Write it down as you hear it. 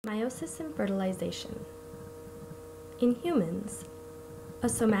Meiosis and fertilization. In humans, a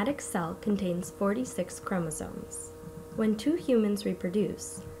somatic cell contains 46 chromosomes. When two humans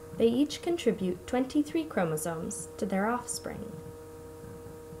reproduce, they each contribute 23 chromosomes to their offspring.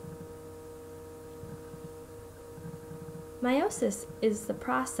 Meiosis is the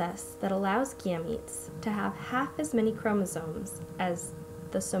process that allows gametes to have half as many chromosomes as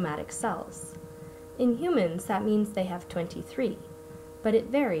the somatic cells. In humans, that means they have 23, but it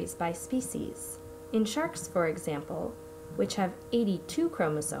varies by species. In sharks, for example, which have 82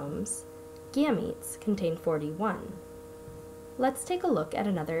 chromosomes, gametes contain 41. Let's take a look at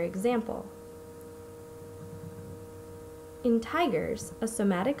another example. In tigers, a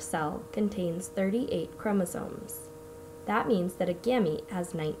somatic cell contains 38 chromosomes. That means that a gamete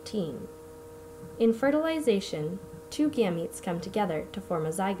has 19. In fertilization, two gametes come together to form a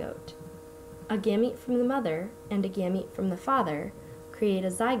zygote. A gamete from the mother and a gamete from the father create a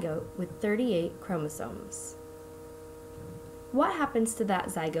zygote with 38 chromosomes. What happens to that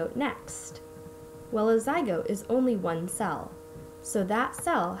zygote next? Well, a zygote is only one cell, so that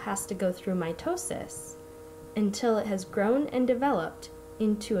cell has to go through mitosis until it has grown and developed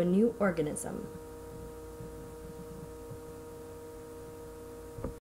into a new organism.